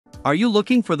Are you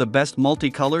looking for the best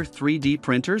multicolor 3D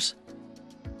printers?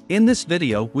 In this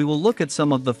video we will look at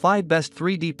some of the 5 best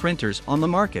 3D printers on the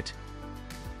market.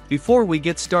 Before we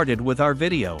get started with our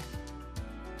video,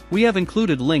 we have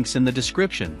included links in the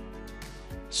description,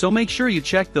 so make sure you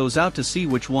check those out to see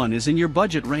which one is in your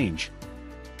budget range.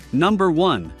 Number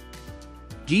 1.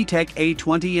 Geeetech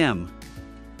A20M.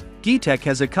 Geeetech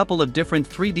has a couple of different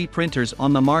 3D printers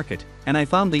on the market, and I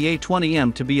found the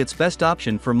A20M to be its best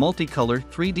option for multicolor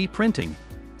 3D printing.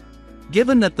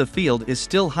 Given that the field is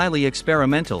still highly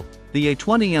experimental, the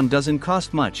A20M doesn't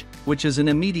cost much, which is an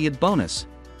immediate bonus.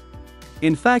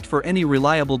 In fact, for any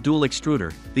reliable dual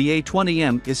extruder, the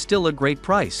A20M is still a great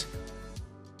price.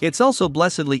 It's also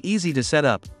blessedly easy to set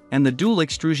up, and the dual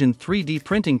extrusion 3D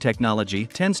printing technology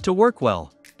tends to work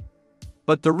well.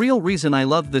 But the real reason I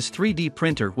loved this 3D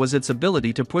printer was its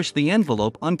ability to push the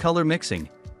envelope on color mixing.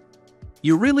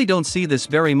 You really don't see this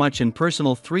very much in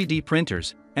personal 3D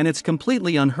printers, and it's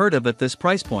completely unheard of at this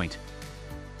price point.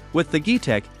 With the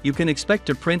Geeetech, you can expect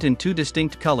to print in 2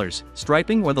 distinct colors,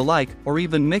 striping or the like, or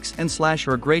even mix and slash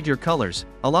or grade your colors,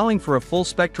 allowing for a full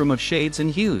spectrum of shades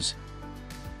and hues.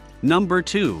 Number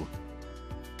 2.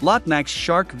 LOTMAXX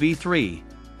Shark V3.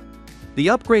 The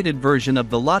upgraded version of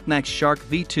the LOTMAXX Shark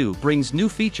V2 brings new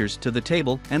features to the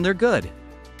table, and they're good.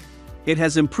 It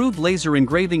has improved laser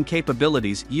engraving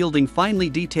capabilities, yielding finely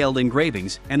detailed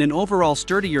engravings and an overall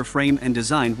sturdier frame and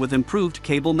design with improved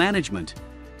cable management.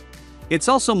 It's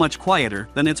also much quieter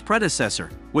than its predecessor,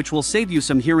 which will save you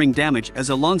some hearing damage as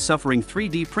a long-suffering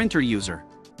 3D printer user.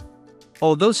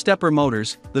 Oh, those stepper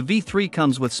motors. The V3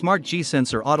 comes with Smart G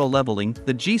sensor auto leveling.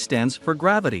 The G stands for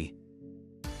gravity.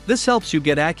 This helps you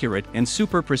get accurate and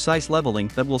super precise leveling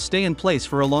that will stay in place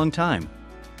for a long time.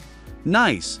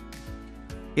 Nice!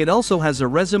 It also has a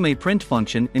resume print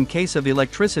function in case of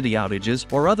electricity outages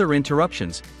or other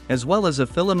interruptions, as well as a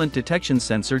filament detection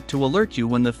sensor to alert you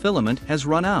when the filament has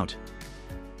run out.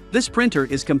 This printer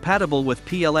is compatible with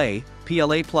PLA,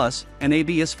 PLA+, and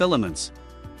ABS filaments.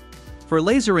 For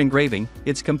laser engraving,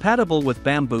 it's compatible with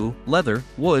bamboo, leather,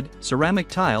 wood, ceramic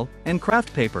tile, and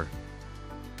craft paper.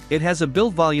 It has a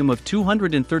build volume of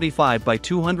 235 by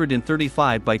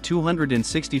 235 by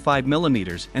 265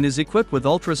 mm and is equipped with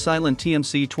ultra-silent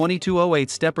TMC 2208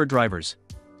 stepper drivers.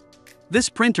 This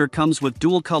printer comes with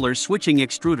dual color switching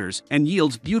extruders and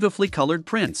yields beautifully colored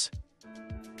prints.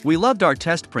 We loved our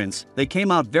test prints. They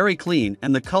came out very clean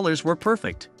and the colors were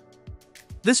perfect.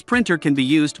 This printer can be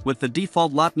used with the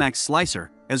default LOTMAXX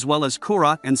slicer, as well as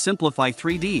Cura and Simplify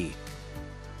 3D.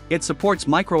 It supports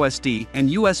microSD and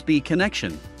USB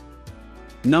connection.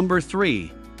 Number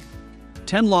 3.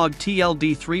 Tenlog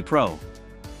TL-D3 Pro.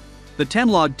 The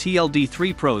Tenlog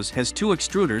TL-D3 Pros has 2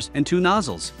 extruders and 2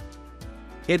 nozzles.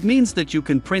 It means that you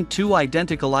can print 2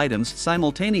 identical items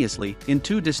simultaneously in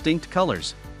 2 distinct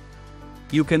colors.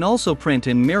 You can also print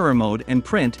in mirror mode and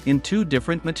print in 2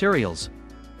 different materials.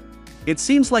 It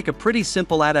seems like a pretty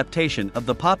simple adaptation of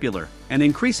the popular and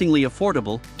increasingly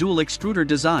affordable dual extruder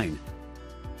design.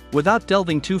 Without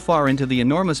delving too far into the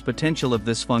enormous potential of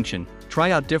this function,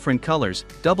 try out different colors,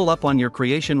 double up on your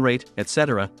creation rate,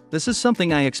 etc. This is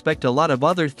something I expect a lot of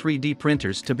other 3D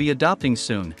printers to be adopting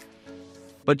soon.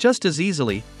 But just as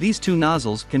easily, these 2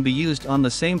 nozzles can be used on the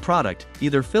same product,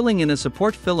 either filling in a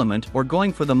support filament or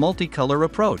going for the multicolor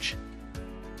approach.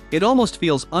 It almost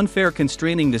feels unfair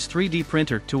constraining this 3D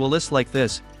printer to a list like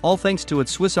this, all thanks to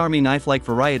its Swiss Army knife-like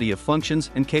variety of functions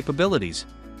and capabilities.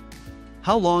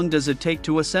 How long does it take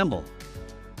to assemble?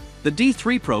 The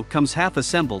D3 Pro comes half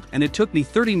assembled and it took me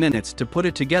 30 minutes to put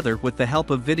it together with the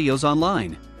help of videos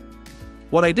online.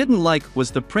 What I didn't like was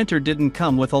the printer didn't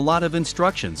come with a lot of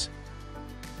instructions.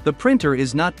 The printer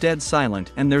is not dead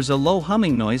silent and there's a low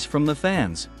humming noise from the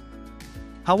fans.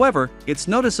 However, it's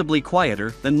noticeably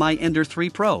quieter than my Ender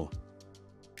 3 Pro.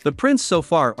 The prints so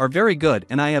far are very good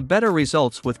and I have better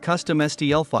results with custom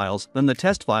STL files than the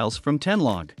test files from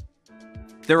Tenlog.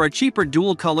 There are cheaper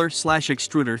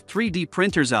dual-color/extruder 3D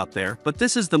printers out there, but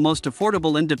this is the most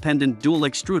affordable independent dual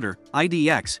extruder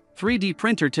 (IDX) 3D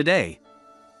printer today.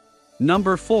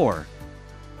 Number 4.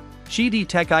 Qidi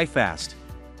Tech iFast.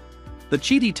 The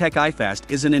Qidi Tech iFast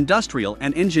is an industrial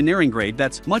and engineering grade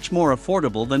that's much more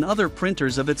affordable than other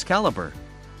printers of its caliber.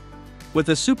 With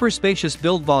a super spacious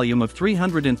build volume of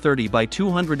 330 by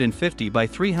 250 by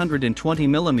 320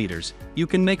 mm, you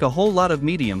can make a whole lot of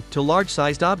medium to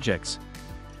large-sized objects.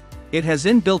 It has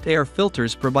inbuilt air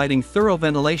filters providing thorough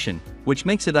ventilation, which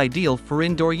makes it ideal for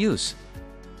indoor use.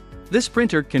 This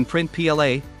printer can print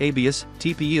PLA, ABS,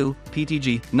 TPU,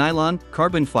 PTG, nylon,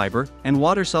 carbon fiber, and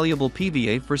water-soluble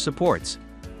PVA for supports.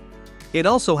 It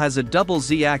also has a double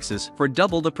Z-axis for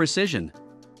double the precision.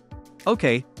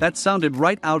 Okay, that sounded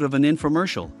right out of an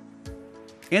infomercial.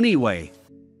 Anyway,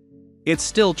 it's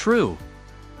still true.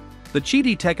 The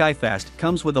Qidi Tech iFast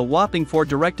comes with a whopping 4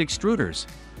 direct extruders.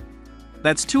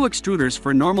 That's 2 extruders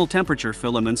for normal temperature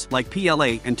filaments like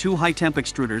PLA and 2 high-temp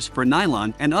extruders for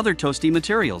nylon and other toasty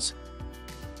materials.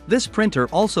 This printer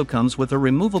also comes with a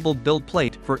removable build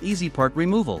plate for easy part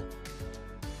removal.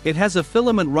 It has a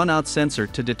filament runout sensor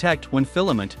to detect when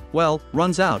filament, well,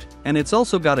 runs out, and it's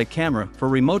also got a camera for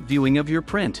remote viewing of your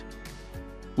print.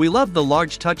 We love the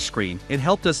large touchscreen, it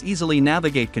helped us easily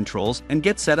navigate controls and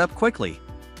get set up quickly.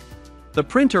 The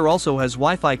printer also has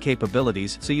Wi-Fi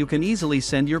capabilities so you can easily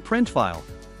send your print file.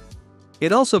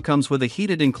 It also comes with a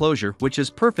heated enclosure which is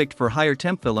perfect for higher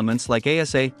temp filaments like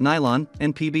ASA, nylon,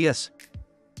 and PBS.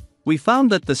 We found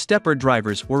that the stepper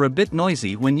drivers were a bit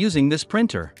noisy when using this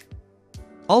printer.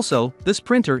 Also, this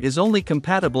printer is only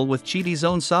compatible with Qidi's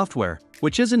own software,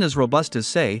 which isn't as robust as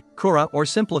say, Cura or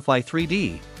Simplify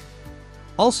 3D.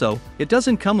 Also, it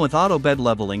doesn't come with auto bed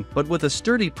leveling, but with a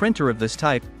sturdy printer of this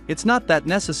type, it's not that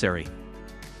necessary.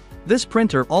 This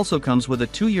printer also comes with a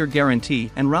 2-year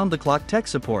guarantee and round-the-clock tech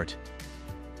support.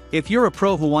 If you're a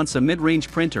pro who wants a mid-range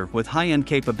printer with high-end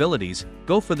capabilities,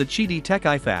 go for the Qidi Tech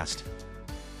iFast.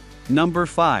 Number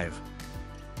 5.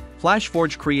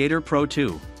 FlashForge Creator Pro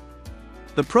 2.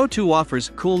 The Pro 2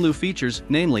 offers cool new features,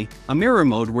 namely, a mirror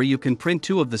mode where you can print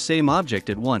 2 of the same object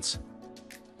at once.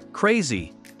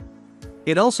 Crazy!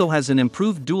 It also has an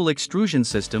improved dual extrusion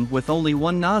system with only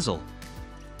 1 nozzle.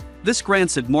 This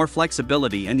grants it more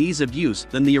flexibility and ease of use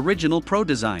than the original Pro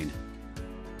design.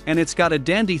 And it's got a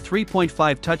dandy 3.5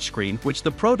 touchscreen which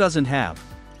the Pro doesn't have.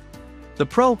 The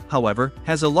Pro, however,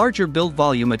 has a larger build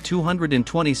volume at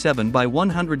 227 by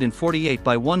 148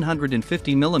 by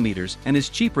 150 mm and is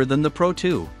cheaper than the Pro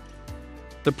 2.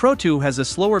 The Pro 2 has a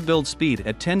slower build speed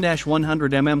at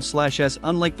 10-100 mm/s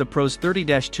unlike the Pro's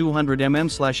 30-200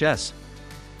 mm/s.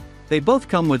 They both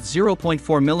come with 0.4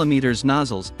 mm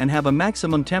nozzles and have a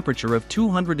maximum temperature of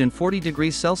 240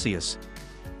 degrees Celsius.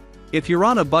 If you're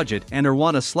on a budget and or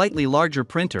want a slightly larger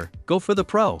printer, go for the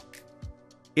Pro.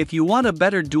 If you want a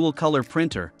better dual-color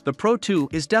printer, the Pro 2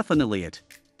 is definitely it.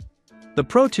 The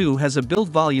Pro 2 has a build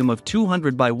volume of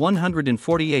 200 by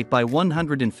 148 by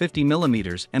 150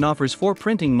 mm and offers 4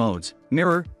 printing modes: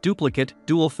 mirror, duplicate,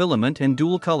 dual filament and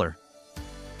dual color.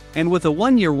 And with a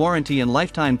 1-year warranty and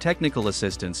lifetime technical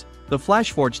assistance, the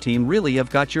FlashForge team really have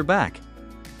got your back.